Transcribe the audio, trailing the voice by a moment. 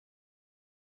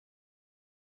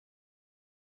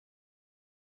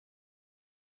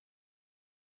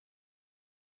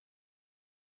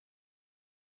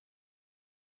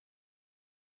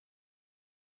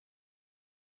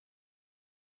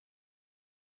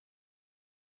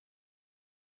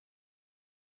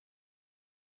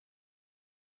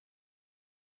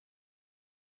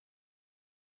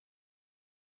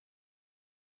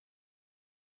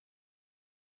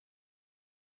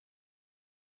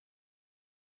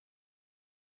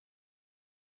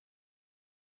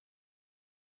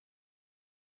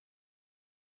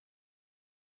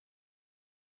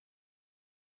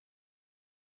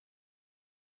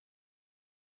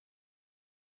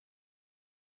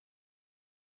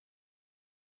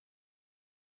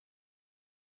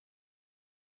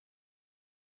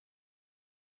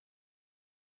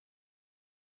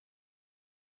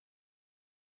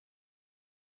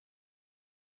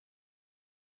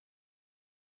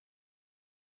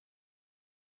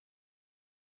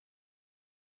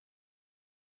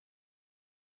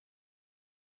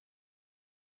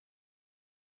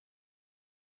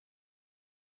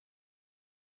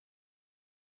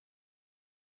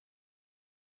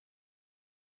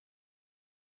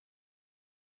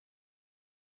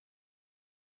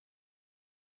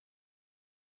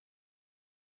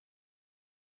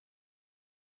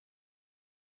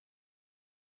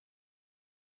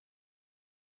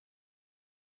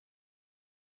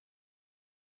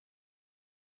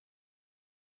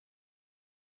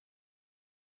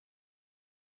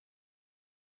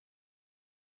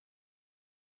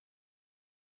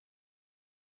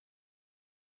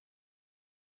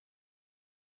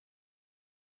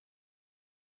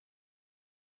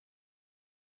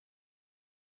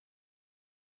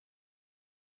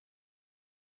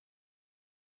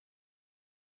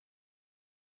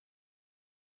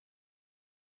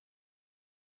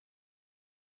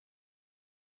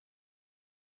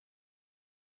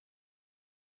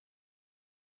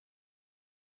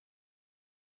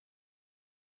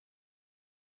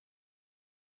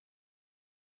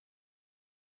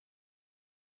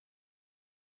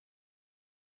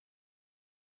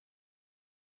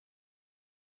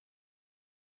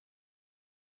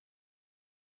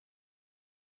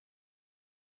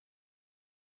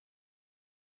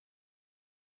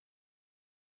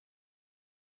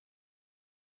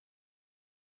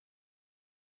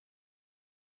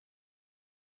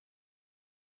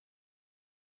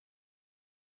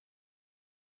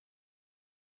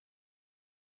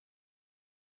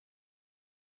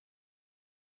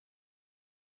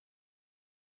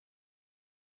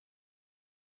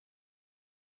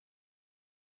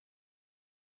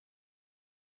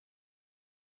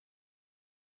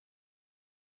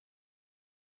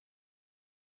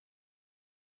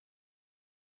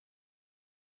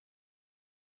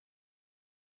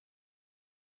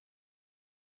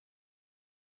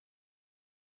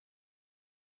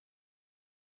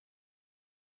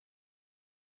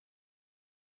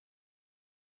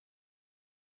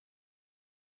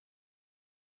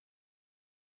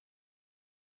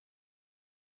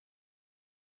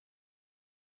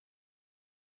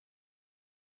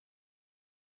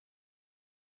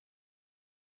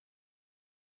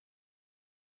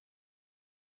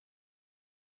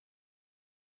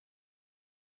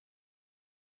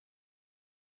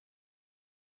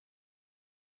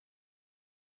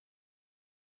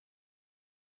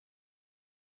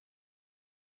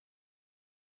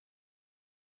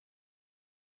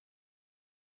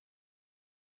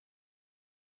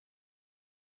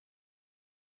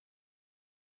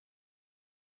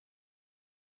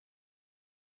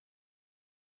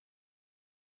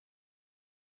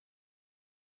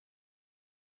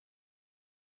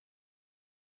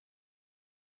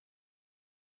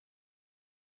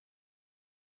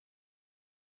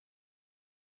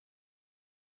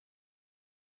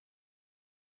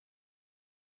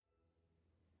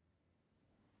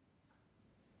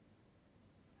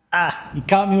You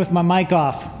caught me with my mic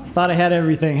off. Thought I had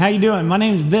everything. How you doing? My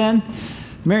name's Ben.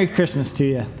 Merry Christmas to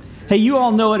you. Hey, you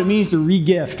all know what it means to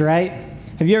re-gift, right?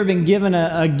 Have you ever been given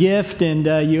a gift and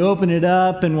you open it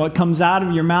up and what comes out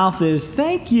of your mouth is,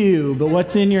 thank you, but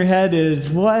what's in your head is,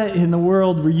 what in the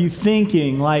world were you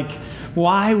thinking? Like,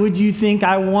 why would you think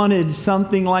I wanted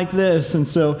something like this? And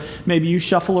so maybe you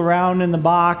shuffle around in the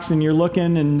box and you're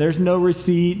looking and there's no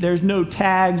receipt, there's no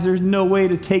tags, there's no way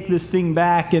to take this thing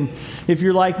back. And if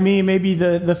you're like me, maybe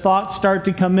the thoughts start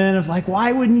to come in of like,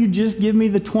 why wouldn't you just give me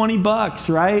the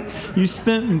 $20, right? You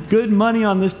spent good money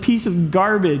on this piece of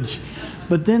garbage.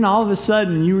 But then all of a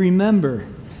sudden you remember,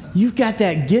 you've got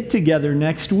that get-together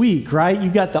next week, right?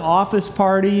 You've got the office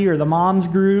party or the mom's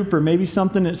group or maybe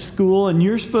something at school, and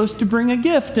you're supposed to bring a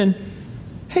gift. And,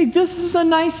 hey, this is a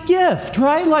nice gift,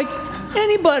 right? Like,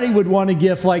 anybody would want a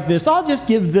gift like this. I'll just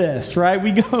give this, right?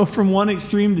 We go from one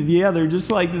extreme to the other just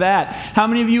like that. How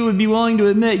many of you would be willing to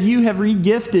admit you have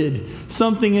re-gifted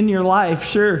something in your life?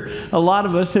 Sure, a lot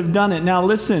of us have done it. Now,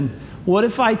 listen, what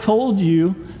if I told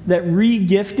you that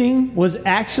re-gifting was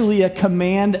actually a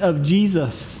command of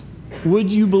Jesus?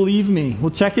 Would you believe me? Well,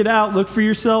 check it out. Look for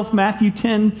yourself. Matthew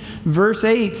 10, verse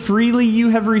 8. Freely you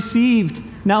have received,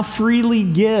 now freely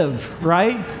give,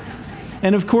 right?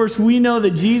 And of course, we know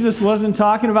that Jesus wasn't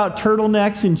talking about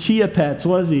turtlenecks and chia pets,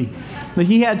 was he? But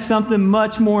he had something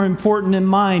much more important in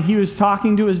mind. He was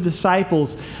talking to his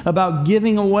disciples about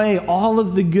giving away all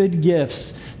of the good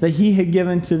gifts that he had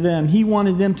given to them. He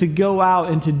wanted them to go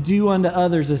out and to do unto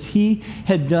others as he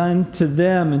had done to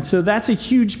them. And so that's a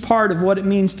huge part of what it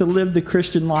means to live the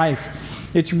Christian life.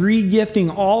 It's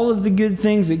re-gifting all of the good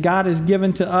things that God has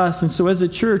given to us. And so as a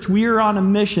church, we are on a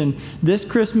mission this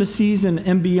Christmas season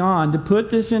and beyond to put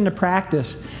this into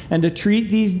practice and to treat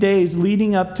these days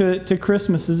leading up to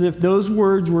Christmas as if those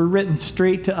words were written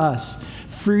straight to us.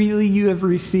 Freely you have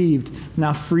received,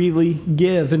 now freely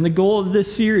give. And the goal of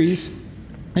this series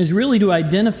is really to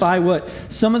identify what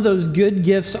some of those good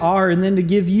gifts are and then to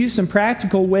give you some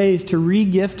practical ways to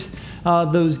re-gift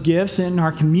those gifts in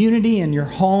our community, in your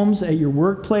homes, at your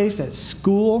workplace, at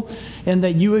school, and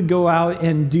that you would go out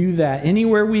and do that.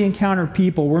 Anywhere we encounter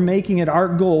people, we're making it our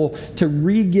goal to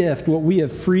re-gift what we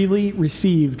have freely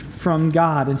received from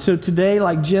God. And so today,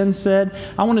 like Jen said,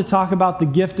 I want to talk about the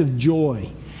gift of joy.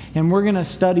 And we're going to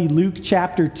study Luke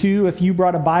chapter 2. If you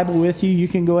brought a Bible with you, you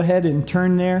can go ahead and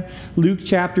turn there. Luke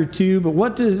chapter 2. But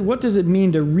what does it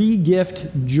mean to re-gift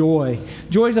joy?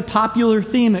 Joy is a popular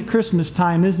theme at Christmas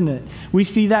time, isn't it? We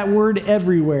see that word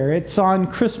everywhere. It's on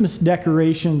Christmas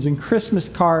decorations and Christmas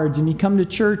cards. And you come to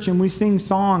church and we sing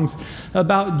songs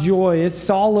about joy. It's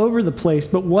all over the place.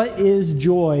 But what is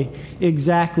joy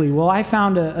exactly? Well, I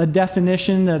found a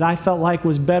definition that I felt like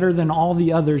was better than all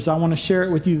the others. I want to share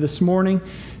it with you this morning.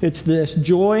 It's this: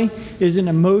 joy is an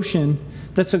emotion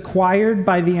that's acquired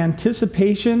by the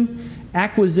anticipation,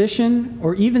 acquisition,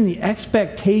 or even the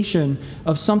expectation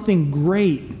of something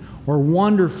great or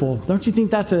wonderful. Don't you think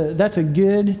that's a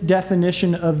good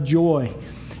definition of joy?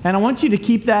 And I want you to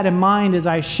keep that in mind as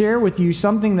I share with you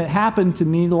something that happened to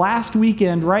me last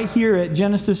weekend right here at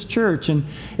Genesis Church. And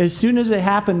as soon as it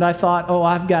happened, I thought,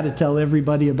 I've got to tell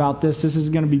everybody about this. This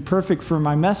is going to be perfect for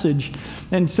my message.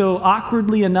 And so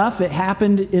awkwardly enough, it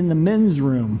happened in the men's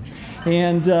room.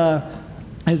 And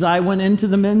as I went into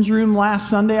the men's room last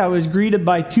Sunday, I was greeted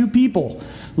by two people.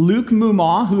 Luke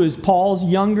Mumaw, who is Paul's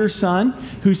younger son,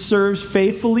 who serves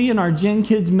faithfully in our Gen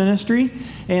Kids ministry,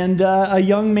 and a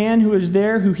young man who was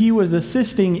there who he was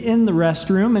assisting in the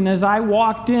restroom. And as I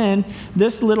walked in,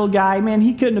 this little guy, man,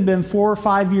 he couldn't have been 4 or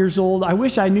 5 years old. I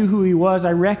wish I knew who he was.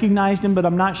 I recognized him, but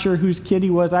I'm not sure whose kid he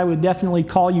was. I would definitely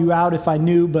call you out if I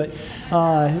knew, but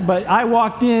I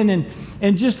walked in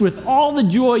and just with all the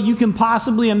joy you can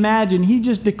possibly imagine, he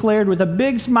just declared with a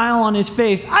big smile on his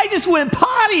face, "I just went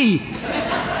potty!"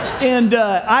 And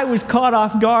I was caught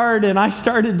off guard, and I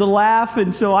started to laugh,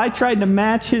 and so I tried to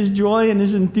match his joy and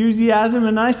his enthusiasm,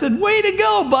 and I said, "Way to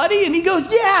go, buddy!" And he goes,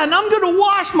 "Yeah, and I'm going to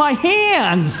wash my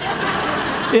hands."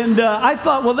 And I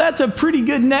thought, well, that's a pretty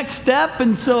good next step,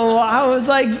 and so I was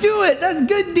like, "Do it, that's a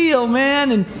good deal,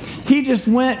 man." And he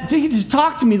just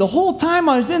talked to me the whole time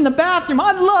I was in the bathroom.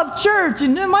 "I love church,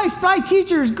 and my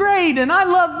teacher is great, and I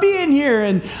love being here,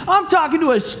 and I'm talking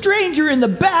to a stranger in the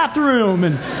bathroom,"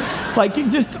 and like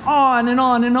just on and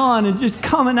on and on, and just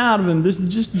coming out of him, this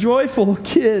just joyful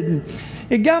kid. And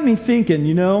it got me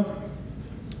thinking,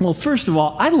 well, first of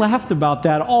all, I laughed about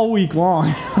that all week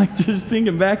long, like just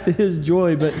thinking back to his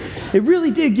joy, but it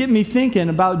really did get me thinking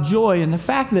about joy and the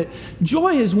fact that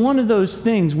joy is one of those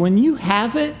things, when you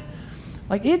have it,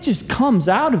 like it just comes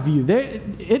out of you.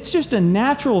 It's just a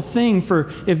natural thing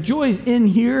for, if joy's in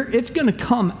here, it's going to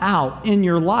come out in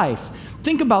your life.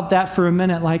 Think about that for a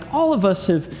minute. Like all of us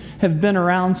have been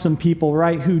around some people,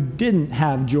 right, who didn't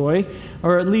have joy,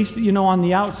 or at least, on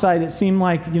the outside, it seemed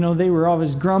like, they were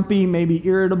always grumpy, maybe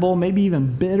irritable, maybe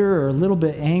even bitter or a little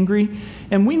bit angry.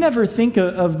 And we never think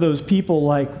of those people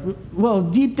like, well,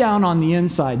 deep down on the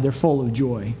inside, they're full of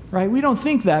joy, right? We don't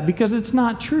think that because it's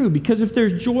not true. Because if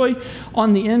there's joy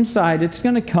on the inside, it's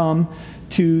going to come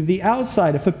to the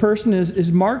outside. If a person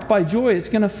is marked by joy, it's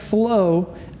going to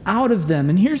flow out of them.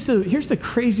 And here's the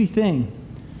crazy thing.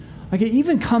 Like it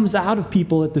even comes out of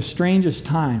people at the strangest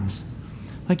times.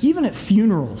 Like even at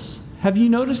funerals. Have you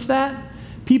noticed that?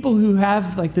 People who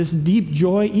have like this deep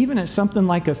joy, even at something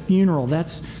like a funeral,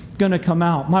 that's going to come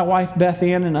out. My wife Beth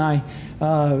Ann and I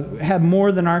had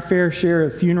more than our fair share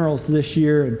of funerals this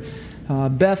year.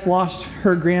 And Beth lost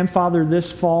her grandfather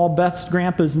this fall. Beth's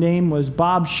grandpa's name was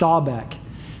Bob Schaubeck.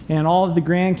 And all of the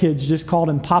grandkids just called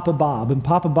him Papa Bob. And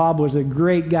Papa Bob was a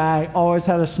great guy, always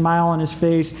had a smile on his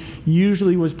face,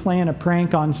 usually was playing a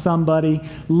prank on somebody,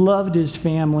 loved his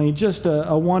family, just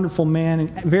a wonderful man,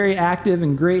 and very active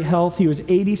and great health. He was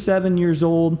 87 years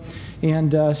old,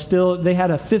 and they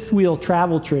had a fifth-wheel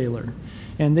travel trailer.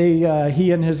 And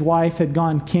he and his wife had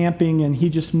gone camping, and he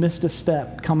just missed a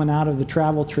step coming out of the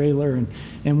travel trailer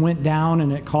and went down,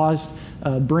 and it caused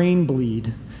a brain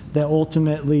bleed that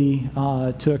ultimately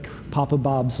took Papa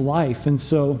Bob's life. And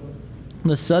so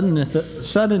the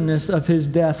suddenness of his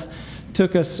death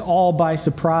took us all by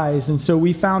surprise. And so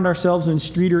we found ourselves in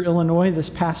Streator, Illinois this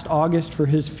past August for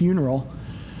his funeral.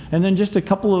 And then just a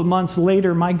couple of months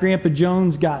later, my Grandpa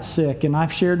Jones got sick. And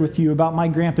I've shared with you about my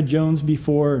Grandpa Jones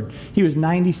before. He was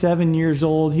 97 years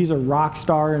old. He's a rock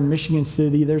star in Michigan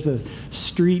City. There's a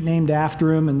street named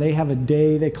after him, and they have a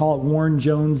day. They call it Warren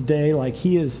Jones Day. Like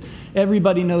he is,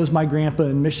 everybody knows my grandpa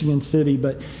in Michigan City.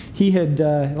 But he had,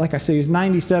 like I say, he was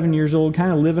 97 years old,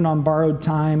 kind of living on borrowed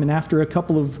time. And after a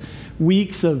couple of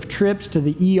weeks of trips to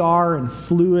the ER and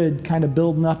fluid kind of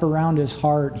building up around his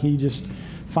heart, he just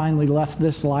finally left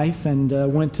this life and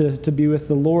went to be with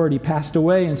the Lord. He passed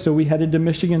away, and so we headed to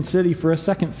Michigan City for a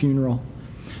second funeral.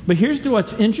 But here's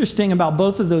what's interesting about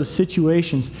both of those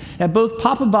situations. At both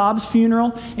Papa Bob's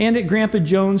funeral and at Grandpa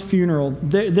Jones' funeral,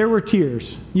 there were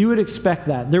tears. You would expect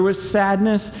that. There was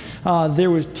sadness. There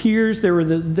was tears. There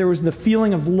was the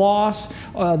feeling of loss,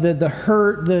 the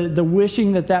hurt, the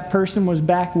wishing that person was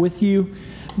back with you.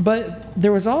 But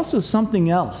there was also something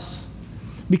else.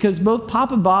 Because both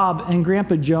Papa Bob and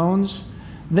Grandpa Jones,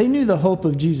 they knew the hope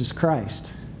of Jesus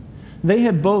Christ. They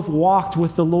had both walked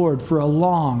with the Lord for a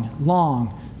long,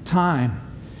 long time.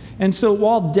 And so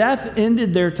while death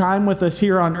ended their time with us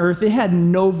here on earth, they had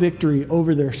no victory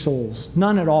over their souls,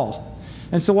 none at all.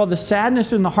 And so while the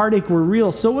sadness and the heartache were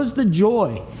real, so was the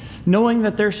joy, knowing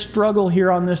that their struggle here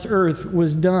on this earth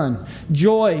was done.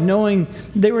 Joy, knowing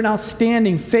they were now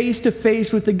standing face to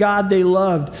face with the God they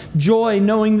loved. Joy,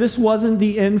 knowing this wasn't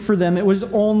the end for them. It was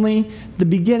only the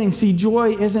beginning. See,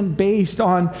 joy isn't based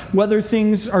on whether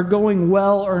things are going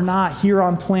well or not here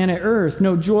on planet Earth.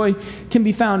 No, joy can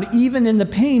be found even in the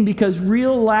pain, because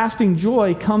real lasting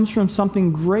joy comes from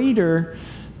something greater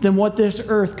than what this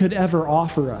earth could ever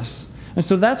offer us. And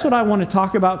so that's what I want to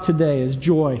talk about today, is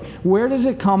joy. Where does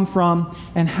it come from,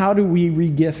 and how do we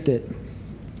regift it?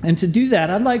 And to do that,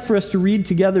 I'd like for us to read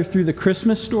together through the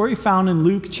Christmas story found in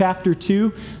Luke chapter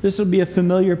 2. This will be a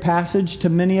familiar passage to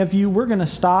many of you. We're going to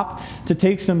stop to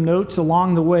take some notes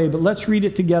along the way, but let's read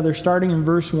it together, starting in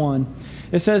verse 1.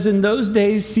 It says, "In those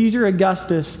days, Caesar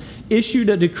Augustus issued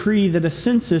a decree that a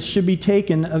census should be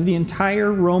taken of the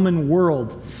entire Roman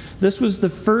world. This was the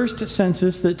first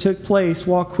census that took place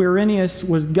while Quirinius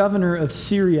was governor of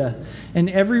Syria, and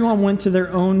everyone went to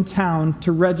their own town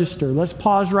to register." Let's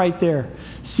pause right there.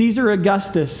 Caesar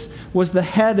Augustus was the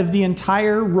head of the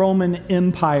entire Roman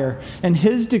Empire, and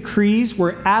his decrees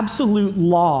were absolute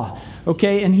law.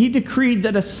 Okay, and he decreed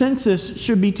that a census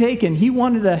should be taken. He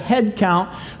wanted a head count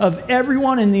of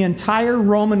everyone in the entire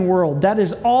Roman world. That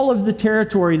is all of the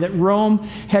territory that Rome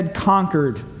had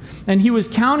conquered. And he was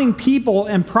counting people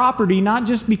and property, not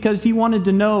just because he wanted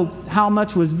to know how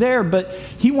much was there, but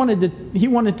he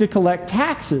wanted to collect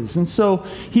taxes. And so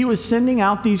he was sending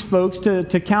out these folks to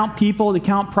count people, to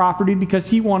count property, because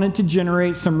he wanted to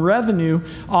generate some revenue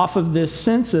off of this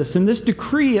census. And this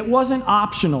decree, it wasn't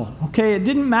optional, okay? It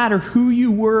didn't matter who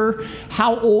you were,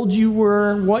 how old you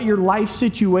were, what your life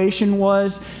situation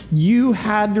was. You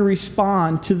had to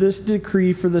respond to this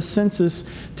decree for the census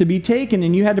to be taken,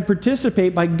 and you had to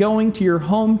participate by going going to your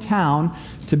hometown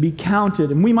to be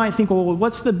counted. And we might think, well,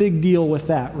 what's the big deal with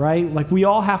that, right? Like, we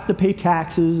all have to pay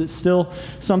taxes. It's still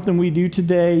something we do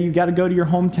today. You got to go to your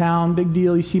hometown, big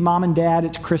deal. You see mom and dad,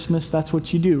 it's Christmas, that's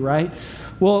what you do, right?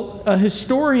 Well, a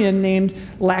historian named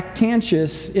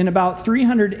Lactantius in about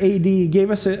 300 AD gave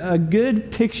us a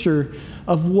good picture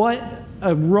of what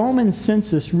a Roman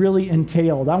census really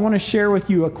entailed. I want to share with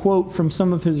you a quote from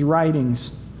some of his writings.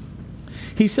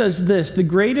 He says this: "The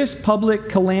greatest public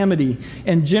calamity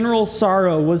and general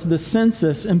sorrow was the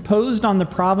census imposed on the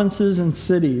provinces and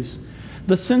cities.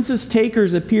 The census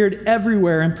takers appeared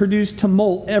everywhere and produced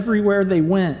tumult everywhere they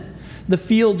went. The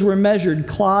fields were measured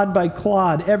clod by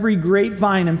clod. Every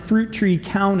grapevine and fruit tree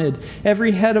counted.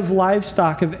 Every head of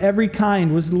livestock of every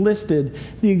kind was listed.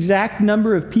 The exact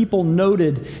number of people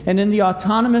noted. And in the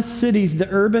autonomous cities, the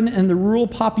urban and the rural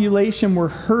population were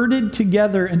herded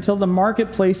together until the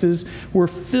marketplaces were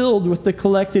filled with the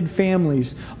collected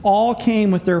families. All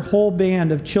came with their whole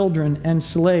band of children and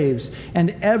slaves.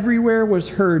 And everywhere was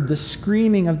heard the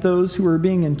screaming of those who were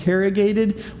being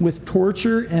interrogated with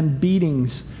torture and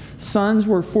beatings. Sons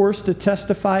were forced to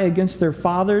testify against their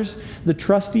fathers, the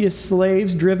trustiest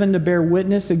slaves driven to bear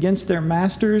witness against their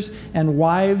masters, and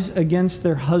wives against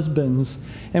their husbands.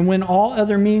 And when all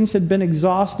other means had been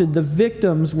exhausted, the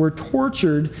victims were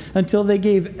tortured until they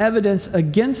gave evidence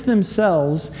against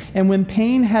themselves. And when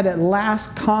pain had at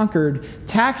last conquered,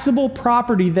 taxable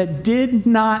property that did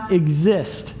not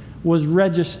exist was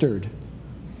registered."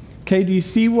 Okay, do you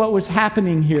see what was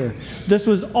happening here? This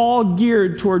was all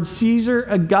geared towards Caesar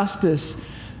Augustus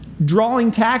drawing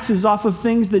taxes off of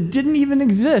things that didn't even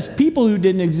exist, people who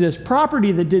didn't exist,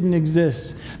 property that didn't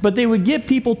exist. But they would get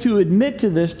people to admit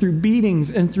to this through beatings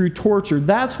and through torture.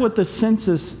 That's what the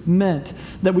census meant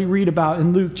that we read about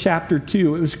in Luke chapter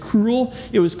 2. It was cruel,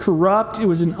 it was corrupt, it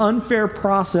was an unfair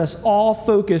process, all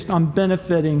focused on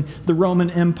benefiting the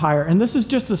Roman Empire. And this is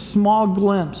just a small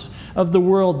glimpse of the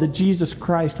world that Jesus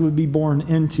Christ would be born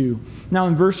into. Now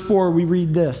in verse 4 we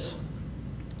read this: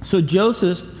 "So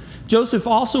Joseph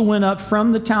also went up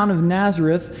from the town of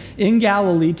Nazareth in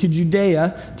Galilee to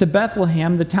Judea, to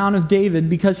Bethlehem, the town of David,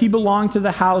 because he belonged to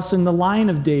the house and the line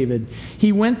of David.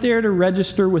 He went there to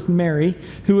register with Mary,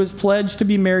 who was pledged to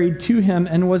be married to him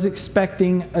and was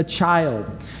expecting a child."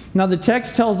 Now the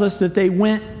text tells us that they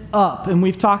went up, and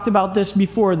we've talked about this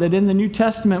before, that in the New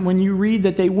Testament, when you read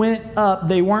that they went up,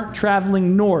 they weren't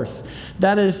traveling north.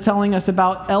 That is telling us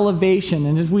about elevation.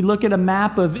 And as we look at a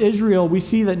map of Israel, we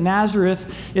see that Nazareth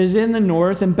is in the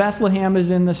north and Bethlehem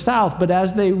is in the south. But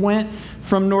as they went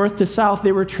from north to south,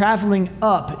 they were traveling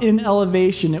up in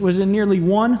elevation. It was a nearly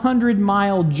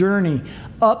 100-mile journey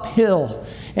uphill.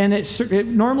 And it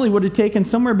normally would have taken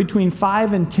somewhere between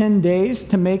 5 and 10 days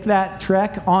to make that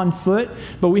trek on foot.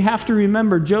 But we have to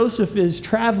remember, Joseph is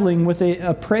traveling with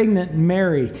a pregnant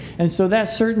Mary. And so that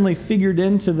certainly figured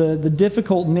into the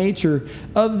difficult nature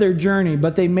of their journey.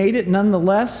 But they made it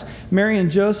nonetheless. Mary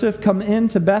and Joseph come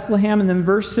into Bethlehem. And then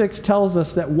verse 6 tells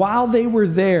us that while they were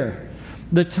there,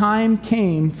 the time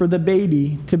came for the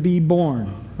baby to be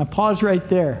born. Now pause right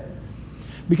there.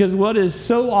 Because what is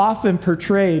so often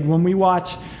portrayed when we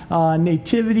watch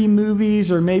nativity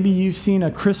movies, or maybe you've seen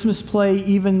a Christmas play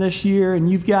even this year, and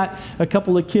you've got a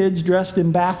couple of kids dressed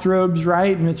in bathrobes,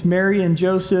 right? And it's Mary and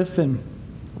Joseph, and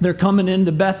they're coming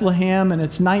into Bethlehem, and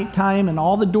it's nighttime, and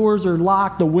all the doors are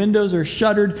locked, the windows are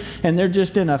shuttered, and they're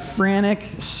just in a frantic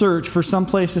search for some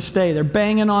place to stay. They're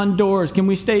banging on doors. Can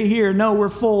we stay here? No, we're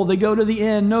full. They go to the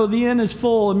inn. No, the inn is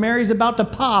full, and Mary's about to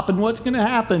pop, and what's going to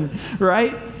happen,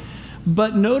 right?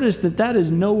 But notice that is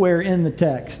nowhere in the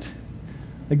text.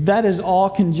 Like, that is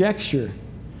all conjecture.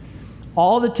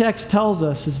 All the text tells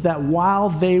us is that while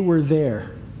they were there,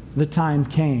 the time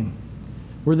came.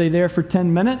 Were they there for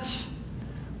 10 minutes?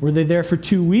 Were they there for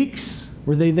 2 weeks?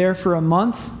 Were they there for a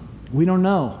month? We don't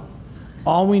know.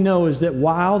 All we know is that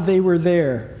while they were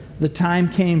there, the time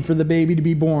came for the baby to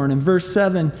be born. In verse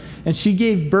 7, "And she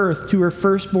gave birth to her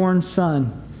firstborn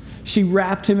son. She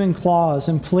wrapped him in cloths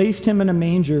and placed him in a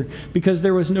manger because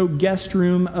there was no guest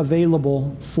room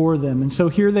available for them." And so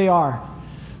here they are,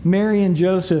 Mary and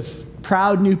Joseph,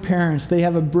 proud new parents. They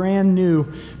have a brand new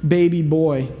baby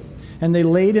boy, and they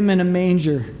laid him in a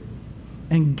manger.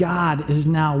 And God is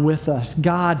now with us.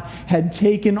 God had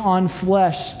taken on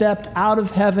flesh, stepped out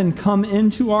of heaven, come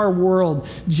into our world.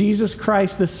 Jesus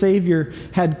Christ, the Savior,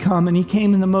 had come, and he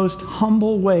came in the most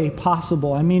humble way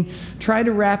possible. I mean, try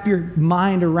to wrap your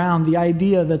mind around the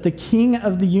idea that the King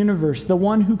of the universe, the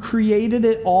one who created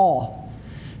it all,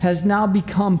 has now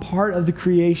become part of the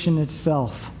creation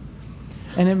itself.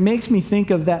 And it makes me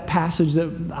think of that passage that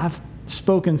I've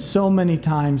spoken so many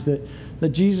times, that that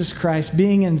Jesus Christ,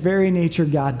 being in very nature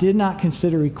God, did not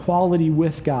consider equality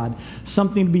with God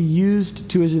something to be used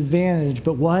to his advantage,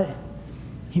 but what?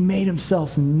 He made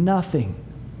himself nothing.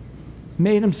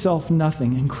 Made himself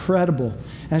nothing. Incredible,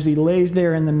 as he lays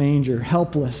there in the manger,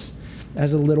 helpless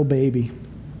as a little baby.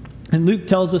 And Luke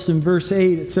tells us in verse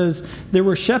 8, it says, there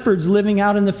were shepherds living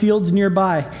out in the fields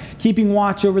nearby, keeping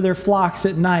watch over their flocks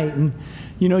at night. And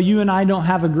you and I don't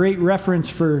have a great reference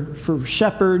for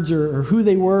shepherds or who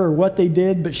they were or what they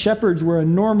did, but shepherds were a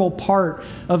normal part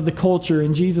of the culture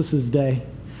in Jesus' day.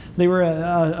 They were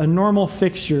a normal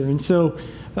fixture. And so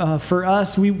for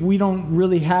us, we don't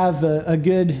really have a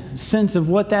good sense of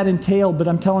what that entailed, but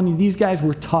I'm telling you, these guys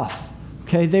were tough.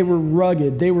 Okay, they were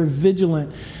rugged. They were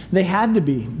vigilant. They had to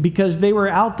be, because they were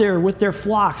out there with their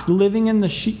flocks, living in the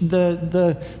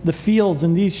fields,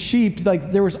 and these sheep,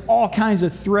 like there was all kinds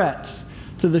of threats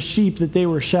to the sheep that they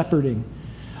were shepherding.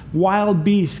 Wild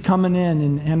beasts coming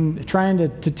in and trying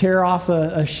to tear off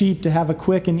a sheep to have a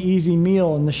quick and easy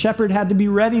meal, and the shepherd had to be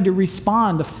ready to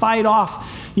respond, to fight off,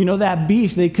 that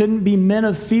beast. They couldn't be men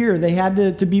of fear. They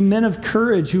had to be men of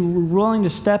courage who were willing to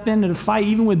step in and to fight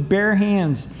even with bare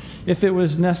hands if it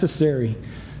was necessary.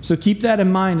 So keep that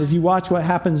in mind as you watch what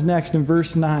happens next in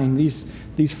verse 9.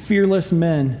 These fearless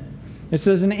men. It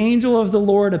says, an angel of the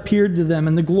Lord appeared to them,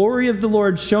 and the glory of the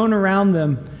Lord shone around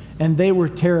them, and they were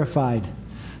terrified.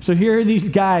 So here are these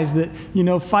guys that,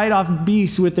 fight off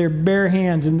beasts with their bare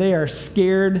hands, and they are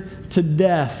scared to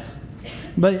death.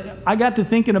 But I got to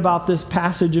thinking about this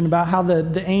passage and about how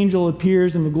the angel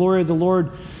appears and the glory of the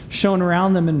Lord shone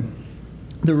around them. And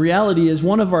the reality is,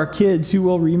 one of our kids, who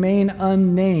will remain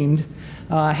unnamed,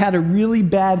 had a really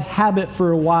bad habit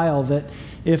for a while that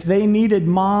if they needed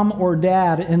mom or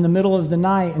dad in the middle of the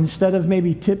night, instead of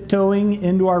maybe tiptoeing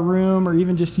into our room or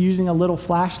even just using a little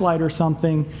flashlight or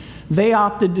something, they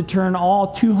opted to turn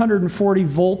all 240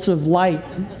 volts of light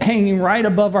hanging right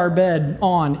above our bed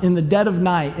on in the dead of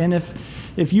night. And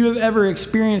if you have ever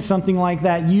experienced something like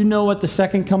that, you know what the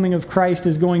second coming of Christ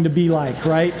is going to be like,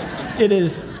 right? It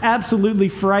is absolutely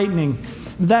frightening.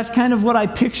 That's kind of what I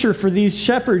picture for these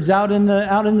shepherds out in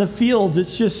the fields.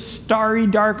 It's just starry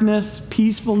darkness,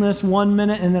 peacefulness 1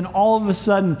 minute, and then all of a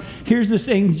sudden, here's this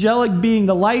angelic being.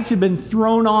 The lights have been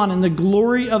thrown on, and the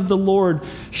glory of the Lord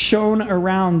shone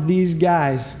around these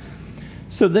guys.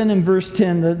 So then in verse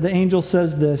 10, the angel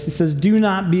says this. He says, do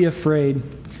not be afraid.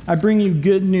 I bring you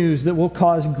good news that will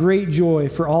cause great joy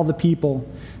for all the people.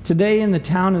 Today in the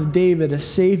town of David, a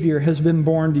Savior has been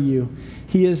born to you.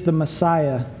 He is the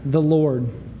Messiah, the Lord.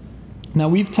 Now,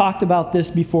 we've talked about this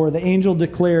before. The angel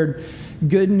declared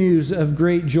good news of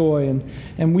great joy.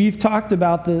 And we've talked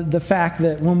about the fact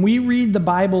that when we read the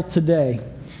Bible today,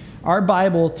 our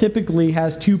Bible typically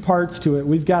has two parts to it.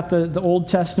 We've got the Old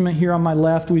Testament here on my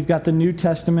left. We've got the New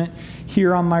Testament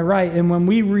here on my right. And when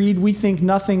we read, we think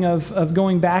nothing of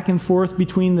going back and forth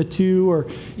between the two, or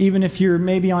even if you're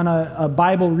maybe on a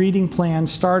Bible reading plan,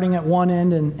 starting at one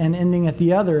end and ending at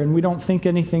the other. And we don't think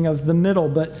anything of the middle.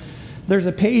 But there's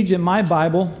a page in my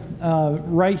Bible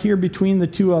right here between the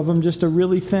two of them, just a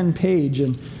really thin page.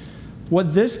 And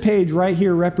what this page right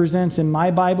here represents in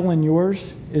my Bible and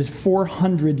yours is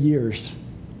 400 years.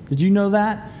 Did you know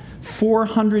that?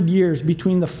 400 years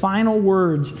between the final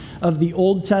words of the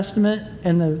Old Testament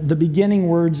and the beginning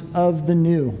words of the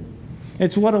New.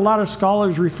 It's what a lot of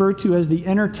scholars refer to as the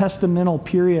intertestamental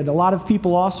period. A lot of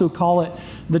people also call it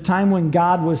the time when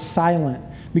God was silent,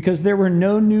 because there were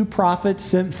no new prophets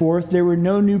sent forth. There were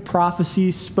no new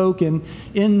prophecies spoken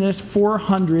in this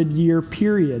 400-year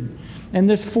period. And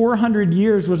this 400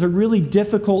 years was a really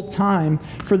difficult time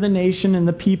for the nation and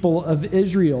the people of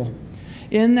Israel.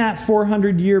 In that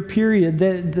 400-year period,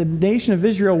 the nation of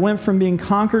Israel went from being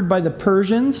conquered by the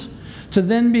Persians to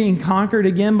then being conquered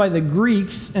again by the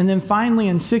Greeks, and then finally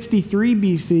in 63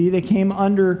 BC, they came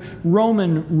under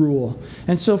Roman rule.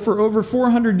 And so for over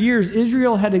 400 years,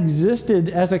 Israel had existed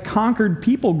as a conquered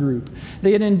people group.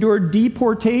 They had endured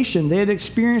deportation. They had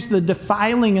experienced the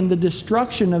defiling and the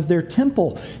destruction of their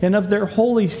temple and of their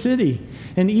holy city.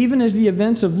 And even as the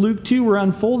events of Luke 2 were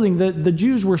unfolding, the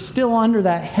Jews were still under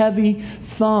that heavy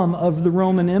thumb of the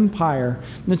Roman Empire.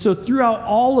 And so throughout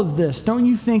all of this, don't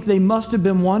you think they must have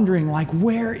been wondering, like,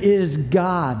 where is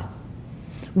God?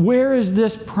 Where is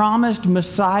this promised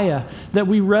Messiah that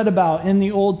we read about in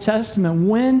the Old Testament?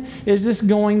 When is this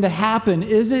going to happen?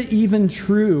 Is it even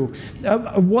true?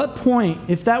 At what point,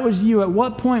 if that was you, at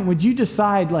what point would you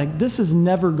decide, like, this is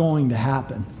never going to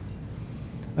happen?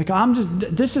 Like,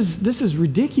 this is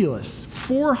ridiculous.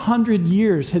 400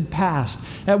 years had passed.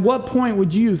 At what point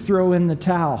would you throw in the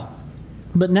towel?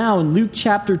 But now in Luke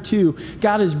chapter 2,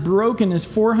 God has broken his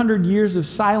 400 years of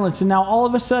silence. And now all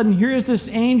of a sudden, here is this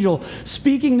angel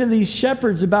speaking to these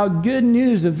shepherds about good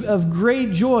news of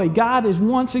great joy. God is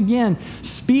once again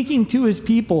speaking to his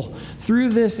people through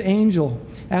this angel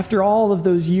after all of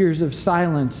those years of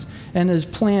silence. And his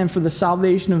plan for the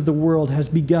salvation of the world has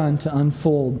begun to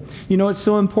unfold. You know, it's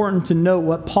so important to note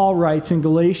what Paul writes in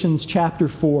Galatians chapter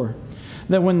 4,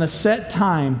 that when the set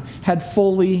time had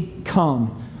fully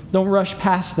come, don't rush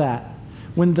past that.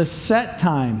 When the set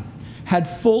time had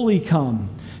fully come,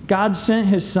 God sent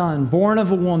his Son, born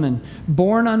of a woman,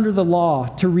 born under the law,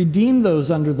 to redeem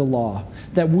those under the law,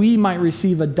 that we might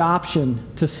receive adoption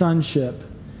to sonship.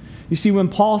 You see, when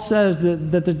Paul says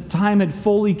that the time had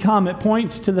fully come, it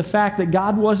points to the fact that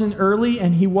God wasn't early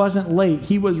and he wasn't late.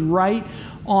 He was right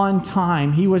on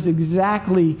time. He was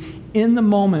exactly in the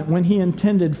moment when he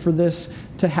intended for this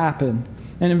to happen.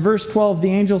 And in verse 12, the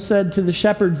angel said to the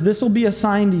shepherds, "This will be a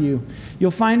sign to you.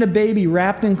 You'll find a baby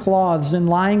wrapped in cloths and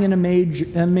lying in a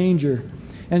manger."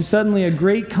 And suddenly a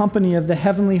great company of the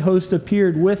heavenly host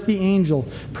appeared with the angel,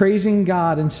 praising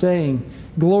God and saying,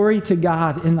 "Glory to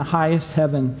God in the highest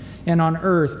heaven, and on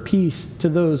earth peace to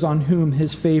those on whom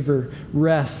his favor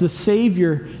rests." The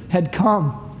Savior had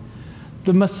come.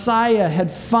 The Messiah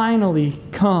had finally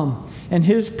come. And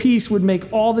his peace would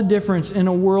make all the difference in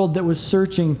a world that was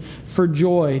searching for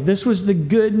joy. This was the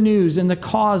good news and the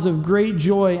cause of great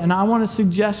joy. And I want to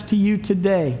suggest to you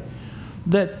today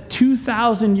that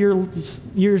 2,000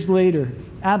 years later,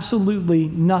 absolutely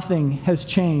nothing has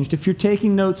changed. If you're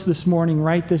taking notes this morning,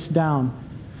 write this down.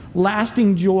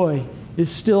 Lasting joy is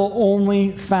still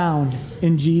only found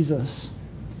in Jesus.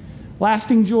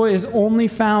 Lasting joy is only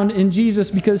found in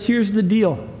Jesus because here's the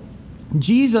deal.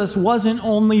 Jesus wasn't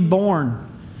only born,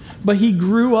 but he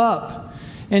grew up.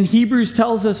 And Hebrews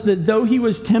tells us that though he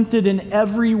was tempted in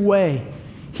every way,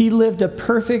 he lived a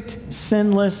perfect,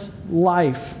 sinless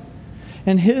life.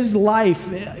 And his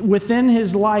life, within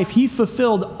his life, he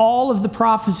fulfilled all of the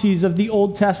prophecies of the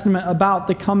Old Testament about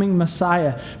the coming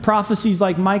Messiah. Prophecies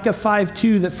like Micah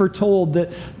 5:2 that foretold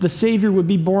that the Savior would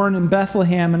be born in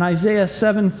Bethlehem, and Isaiah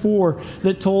 7:4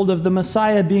 that told of the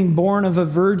Messiah being born of a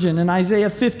virgin, and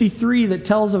Isaiah 53 that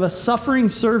tells of a suffering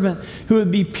servant who would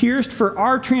be pierced for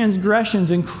our transgressions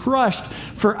and crushed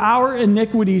for our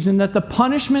iniquities, and that the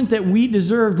punishment that we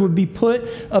deserved would be put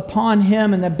upon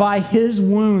him, and that by his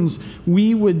wounds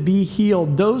we would be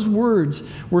healed. Those words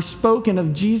were spoken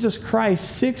of Jesus Christ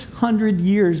 600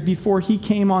 years before he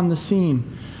came on the scene.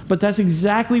 But that's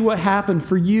exactly what happened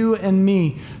for you and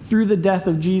me through the death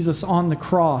of Jesus on the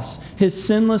cross. His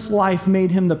sinless life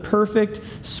made him the perfect,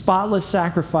 spotless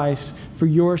sacrifice for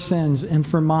your sins and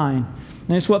for mine.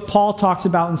 And it's what Paul talks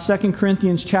about in 2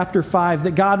 Corinthians chapter 5,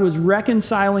 that God was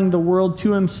reconciling the world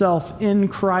to himself in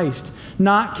Christ,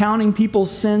 not counting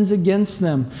people's sins against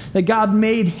them. That God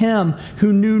made him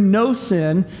who knew no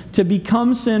sin to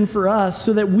become sin for us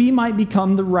so that we might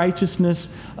become the righteousness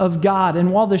of God.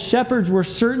 And while the shepherds were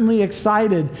certainly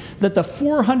excited that the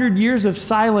 400 years of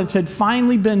silence had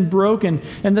finally been broken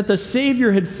and that the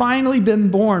Savior had finally been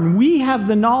born, we have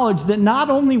the knowledge that not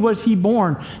only was he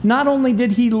born, not only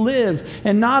did he live,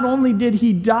 and not only did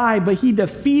he die, but he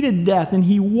defeated death and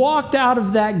he walked out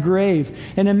of that grave.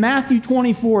 And in Matthew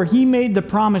 24, he made the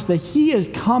promise that he is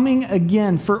coming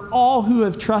again for all who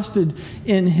have trusted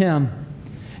in him.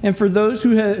 And for those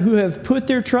who have put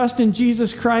their trust in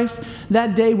Jesus Christ,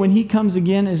 that day when he comes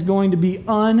again is going to be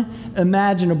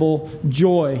unimaginable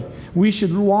joy. We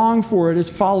should long for it as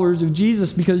followers of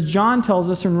Jesus, because John tells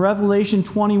us in Revelation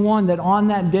 21 that on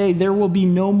that day there will be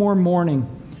no more mourning,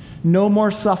 no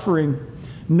more suffering,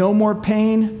 no more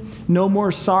pain, no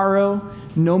more sorrow,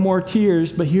 no more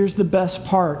tears. But here's the best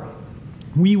part.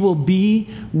 We will be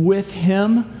with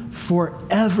him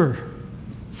forever.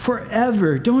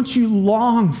 Forever. Don't you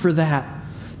long for that?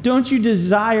 Don't you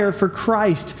desire for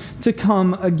Christ to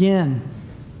come again?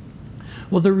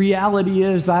 Well, the reality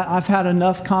is I've had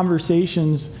enough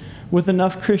conversations with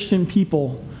enough Christian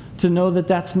people to know that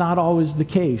that's not always the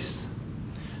case.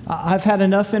 I've had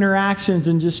enough interactions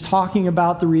and just talking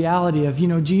about the reality of,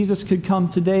 Jesus could come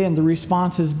today, and the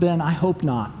response has been, I hope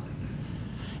not.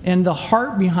 And the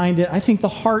heart behind it, I think the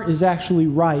heart is actually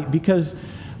right, because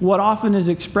what often is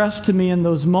expressed to me in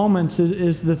those moments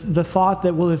is the thought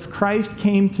that, well, if Christ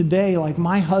came today, like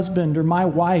my husband or my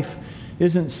wife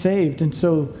isn't saved, and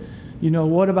so,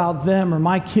 what about them? Or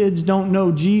my kids don't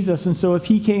know Jesus, and so if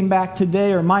he came back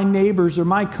today, or my neighbors or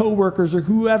my coworkers or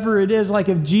whoever it is, like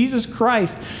if Jesus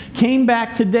Christ came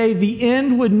back today, the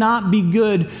end would not be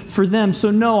good for them. So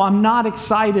no, I'm not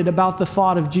excited about the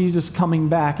thought of Jesus coming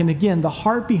back. And again, the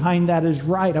heart behind that is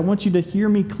right. I want you to hear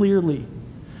me clearly.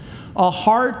 A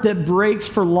heart that breaks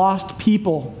for lost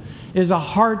people is a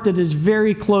heart that is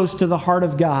very close to the heart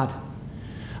of God.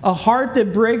 A heart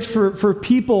that breaks for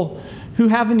people who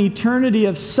have an eternity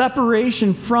of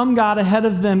separation from God ahead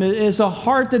of them is a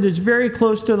heart that is very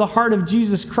close to the heart of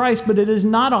Jesus Christ, but it is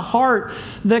not a heart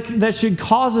that should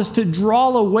cause us to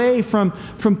draw away from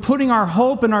putting our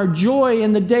hope and our joy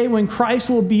in the day when Christ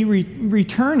will be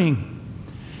returning.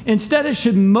 Instead, it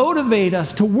should motivate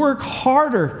us to work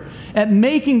harder at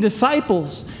making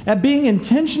disciples, at being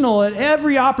intentional at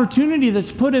every opportunity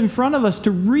that's put in front of us to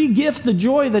re-gift the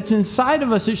joy that's inside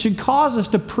of us. It should cause us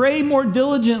to pray more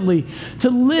diligently, to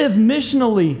live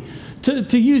missionally,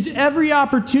 to use every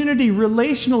opportunity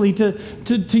relationally,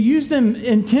 to use them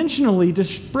intentionally, to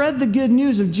spread the good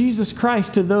news of Jesus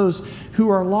Christ to those who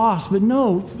are lost. But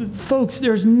no, folks,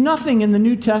 there's nothing in the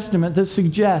New Testament that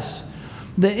suggests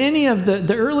that any of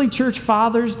the early church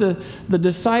fathers, the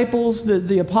disciples,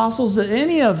 the apostles, that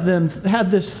any of them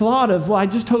had this thought of, well, I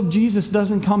just hope Jesus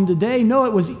doesn't come today. No,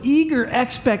 it was eager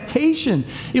expectation.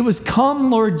 It was,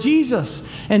 come, Lord Jesus.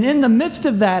 And in the midst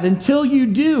of that, until you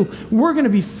do, we're going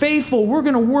to be faithful. We're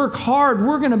going to work hard.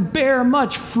 We're going to bear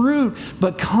much fruit.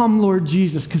 But come, Lord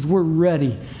Jesus, because we're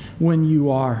ready when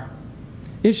you are.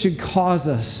 It should cause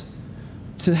us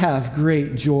to have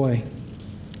great joy.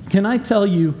 Can I tell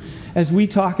you, as we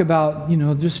talk about,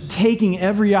 just taking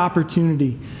every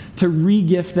opportunity to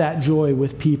re-gift that joy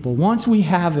with people. Once we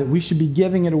have it, we should be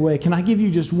giving it away. Can I give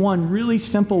you just one really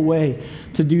simple way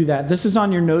to do that? This is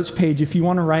on your notes page if you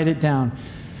want to write it down.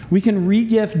 We can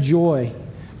re-gift joy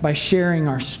by sharing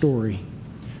our story.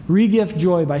 Re-gift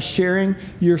joy by sharing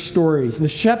your stories. The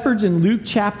shepherds in Luke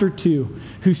chapter 2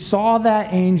 who saw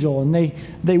that angel, and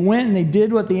they went and they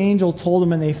did what the angel told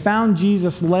them, and they found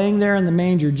Jesus laying there in the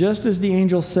manger just as the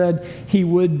angel said he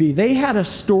would be. They had a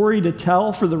story to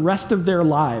tell for the rest of their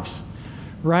lives,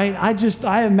 right?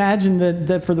 I imagine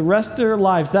that for the rest of their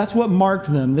lives, that's what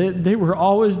marked them. They were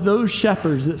always those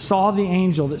shepherds that saw the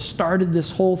angel that started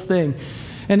this whole thing.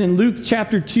 And in Luke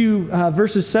chapter 2,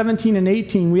 verses 17 and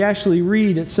 18, we actually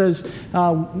read, it says,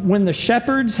 when the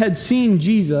shepherds had seen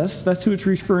Jesus, that's who it's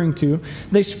referring to,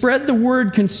 they spread the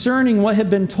word concerning what had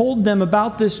been told them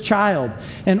about this child.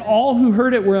 And all who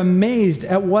heard it were amazed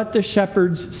at what the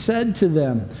shepherds said to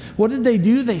them. What did they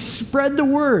do? They spread the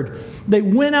word. They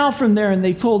went out from there and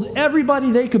they told everybody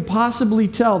they could possibly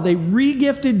tell. They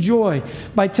re-gifted joy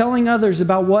by telling others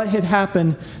about what had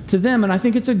happened to them. And I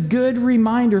think it's a good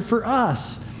reminder for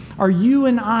us. Are you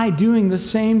and I doing the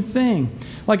same thing?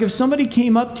 Like if somebody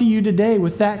came up to you today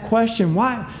with that question,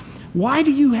 why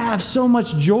do you have so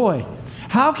much joy?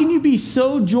 How can you be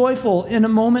so joyful in a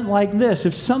moment like this?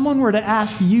 If someone were to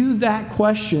ask you that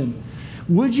question,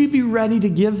 would you be ready to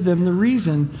give them the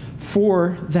reason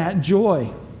for that joy?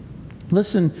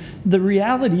 Listen, the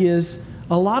reality is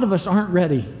a lot of us aren't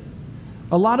ready.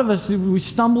 A lot of us, we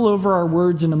stumble over our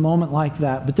words in a moment like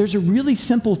that, but there's a really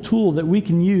simple tool that we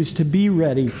can use to be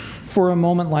ready for a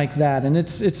moment like that. And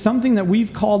it's something that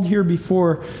we've called here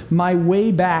before my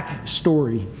way back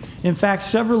story. In fact,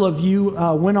 several of you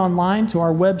went online to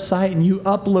our website and you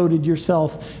uploaded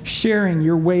yourself sharing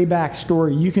your way back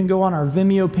story. You can go on our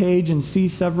Vimeo page and see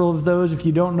several of those if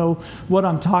you don't know what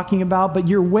I'm talking about. But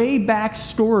your way back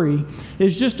story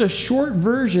is just a short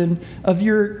version of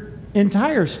your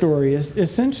entire story.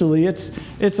 Essentially,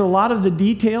 it's a lot of the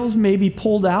details maybe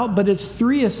pulled out, but it's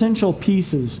three essential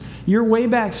pieces. Your way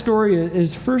back story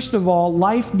is, first of all,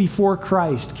 life before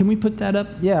Christ. Can we put that up?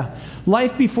 Yeah.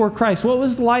 Life before Christ. What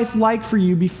was life like for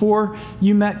you before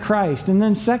you met Christ? And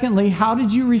then secondly, how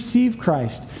did you receive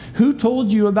Christ? Who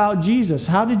told you about Jesus?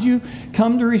 How did you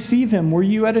come to receive him? Were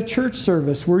you at a church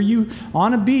service? Were you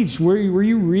on a beach? Were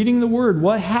you reading the Word?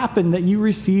 What happened that you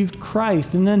received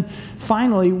Christ? And then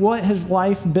finally, what has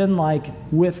life been like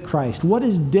with Christ? What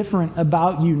is different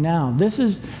about you now? This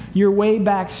is your way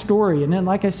back story. And then,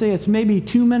 like I say, it's maybe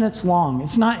 2 minutes long.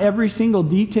 It's not every single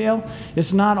detail.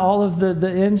 It's not all of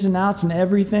the ins and outs and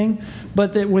everything.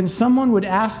 But that when someone would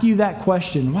ask you that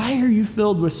question, why are you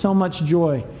filled with so much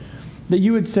joy? That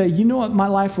you would say, you know what my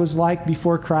life was like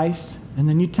before Christ? And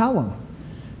then you tell them.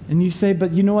 And you say,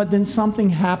 but you know what? Then something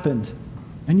happened.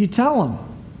 And you tell them.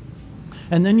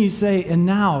 And then you say, and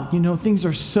now, things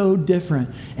are so different.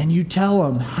 And you tell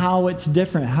them how it's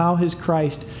different. How has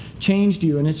Christ changed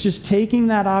you? And it's just taking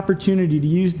that opportunity to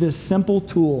use this simple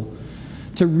tool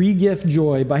to re-gift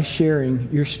joy by sharing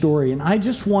your story. And I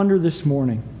just wonder this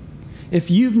morning,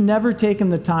 if you've never taken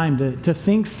the time to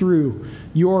think through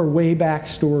your way back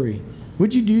story,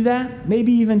 would you do that?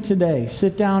 Maybe even today.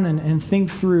 Sit down and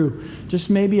think through just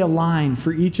maybe a line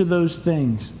for each of those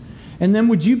things. And then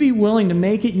would you be willing to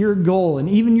make it your goal and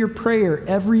even your prayer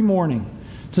every morning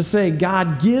to say,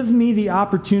 God, give me the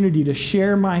opportunity to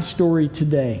share my story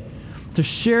today, to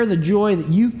share the joy that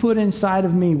you've put inside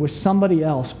of me with somebody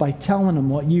else by telling them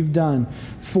what you've done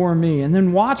for me. And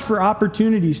then watch for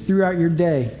opportunities throughout your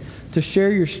day to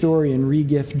share your story and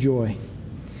re-gift joy.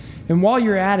 And while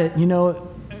you're at it,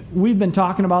 we've been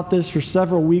talking about this for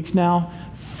several weeks now.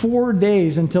 4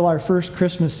 days until our first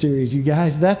Christmas series, you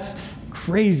guys. That's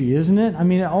crazy, isn't it? I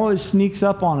mean, it always sneaks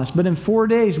up on us. But in 4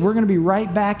 days, we're going to be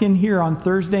right back in here on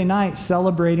Thursday night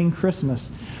celebrating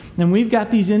Christmas. And we've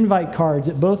got these invite cards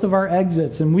at both of our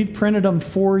exits, and we've printed them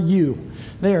for you.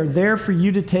 They are there for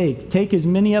you to take. Take as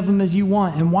many of them as you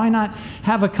want. And why not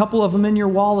have a couple of them in your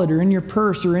wallet or in your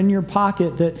purse or in your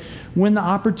pocket, that when the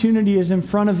opportunity is in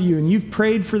front of you and you've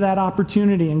prayed for that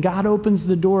opportunity and God opens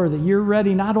the door, that you're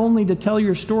ready not only to tell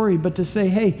your story, but to say,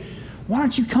 hey, why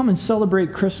don't you come and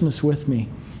celebrate Christmas with me?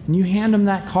 And you hand them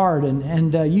that card,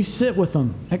 and you sit with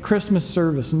them at Christmas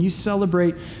service, and you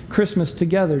celebrate Christmas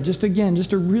together. Just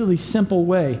a really simple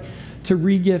way to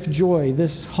re-gift joy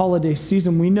this holiday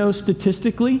season. We know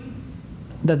statistically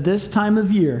that this time of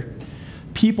year,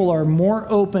 people are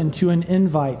more open to an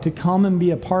invite to come and be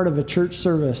a part of a church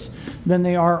service than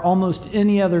they are almost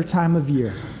any other time of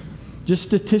year. Just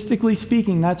statistically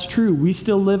speaking, that's true. We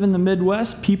still live in the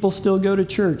Midwest. People still go to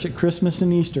church at Christmas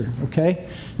and Easter, okay?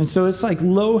 And so it's like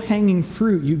low-hanging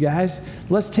fruit, you guys.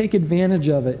 Let's take advantage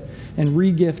of it and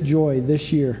re-gift joy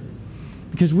this year,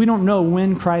 because we don't know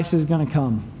when Christ is going to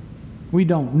come. We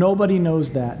don't. Nobody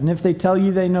knows that. And if they tell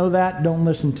you they know that, don't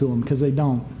listen to them, because they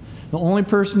don't. The only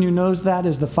person who knows that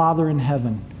is the Father in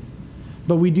heaven.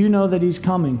 But we do know that he's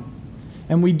coming.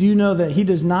 And we do know that he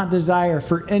does not desire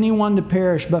for anyone to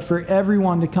perish, but for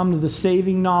everyone to come to the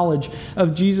saving knowledge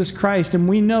of Jesus Christ. And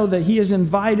we know that he has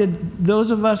invited those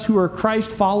of us who are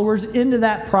Christ followers into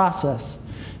that process.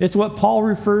 It's what Paul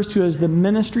refers to as the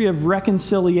ministry of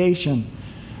reconciliation.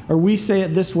 Or we say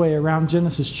it this way around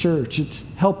Genesis Church. It's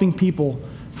helping people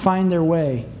find their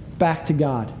way back to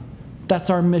God. That's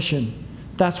our mission.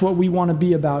 That's what we want to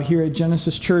be about here at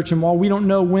Genesis Church. And while we don't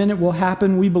know when it will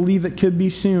happen, we believe it could be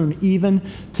soon, even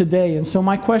today. And so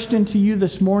my question to you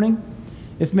this morning,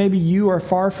 if maybe you are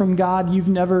far from God, you've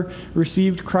never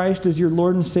received Christ as your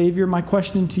Lord and Savior, my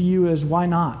question to you is, why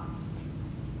not?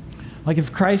 Like,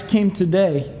 if Christ came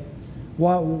today,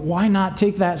 why not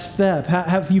take that step?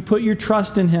 Have you put your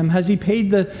trust in him? Has he paid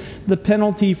the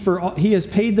penalty he has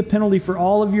paid the penalty for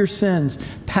all of your sins,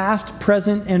 past,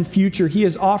 present, and future. He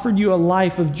has offered you a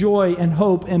life of joy and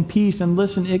hope and peace. And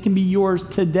listen, it can be yours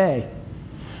today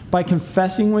by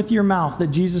confessing with your mouth that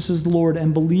Jesus is Lord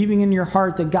and believing in your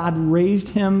heart that God raised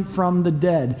him from the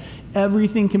dead.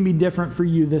 Everything can be different for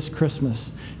you this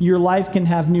Christmas. Your life can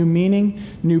have new meaning,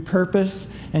 new purpose,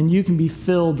 and you can be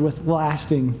filled with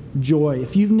lasting joy.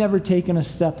 If you've never taken a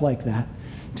step like that,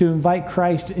 to invite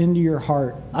Christ into your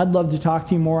heart, I'd love to talk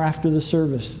to you more after the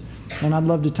service. And I'd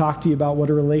love to talk to you about what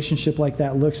a relationship like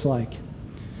that looks like.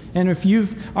 And if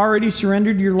you've already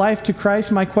surrendered your life to Christ,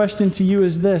 my question to you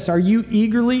is this: are you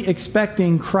eagerly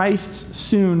expecting Christ's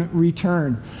soon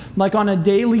return? Like, on a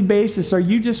daily basis, are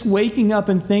you just waking up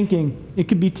and thinking, it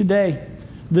could be today,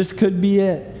 this could be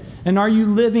it? And are you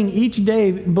living each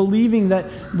day believing that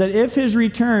if his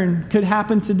return could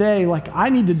happen today, like, I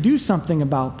need to do something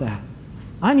about that?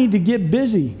 I need to get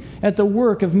busy at the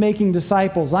work of making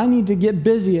disciples. I need to get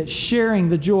busy at sharing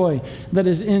the joy that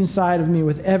is inside of me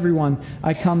with everyone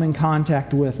I come in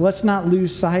contact with. Let's not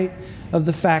lose sight of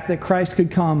the fact that Christ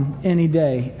could come any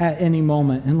day, at any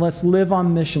moment. And let's live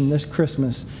on mission this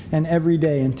Christmas and every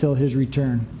day until his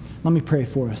return. Let me pray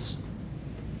for us.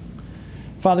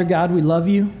 Father God, we love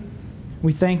you.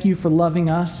 We thank you for loving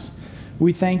us.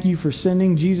 We thank you for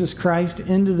sending Jesus Christ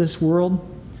into this world,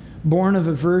 born of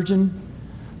a virgin,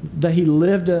 that he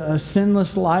lived a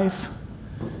sinless life,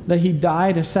 that he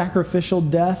died a sacrificial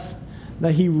death,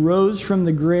 that he rose from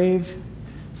the grave.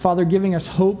 Father, giving us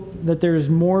hope that there is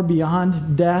more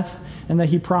beyond death, and that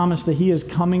he promised that he is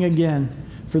coming again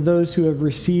for those who have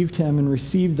received him and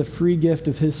received the free gift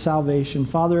of his salvation.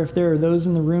 Father, if there are those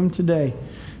in the room today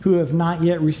who have not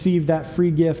yet received that free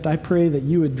gift, I pray that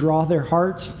you would draw their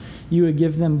hearts, you would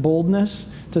give them boldness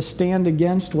to stand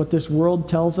against what this world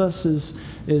tells us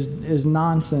is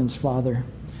nonsense, Father.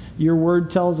 Your word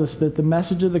tells us that the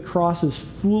message of the cross is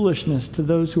foolishness to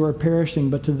those who are perishing,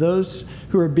 but to those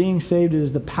who are being saved, it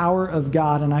is the power of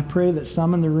God. And I pray that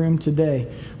some in the room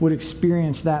today would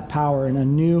experience that power in a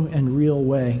new and real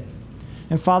way.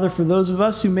 And Father, for those of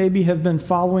us who maybe have been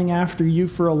following after you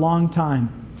for a long time,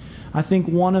 I think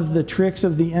one of the tricks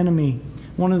of the enemy,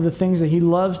 one of the things that he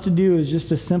loves to do, is just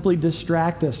to simply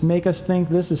distract us, make us think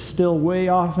this is still way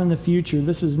off in the future.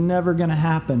 This is never going to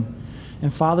happen.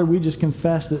 And Father, we just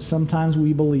confess that sometimes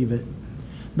we believe it.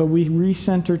 But we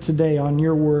recenter today on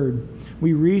your word.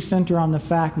 We recenter on the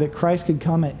fact that Christ could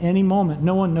come at any moment.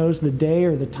 No one knows the day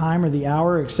or the time or the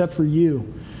hour except for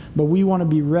you. But we want to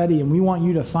be ready, and we want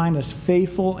you to find us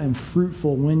faithful and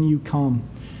fruitful when you come.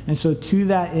 And so to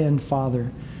that end,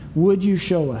 Father, would you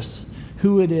show us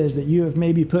who it is that you have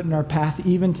maybe put in our path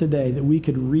even today that we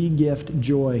could re-gift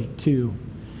joy to,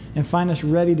 and find us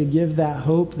ready to give that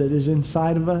hope that is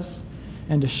inside of us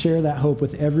and to share that hope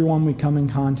with everyone we come in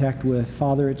contact with.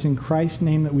 Father, it's in Christ's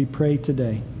name that we pray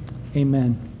today.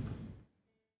 Amen.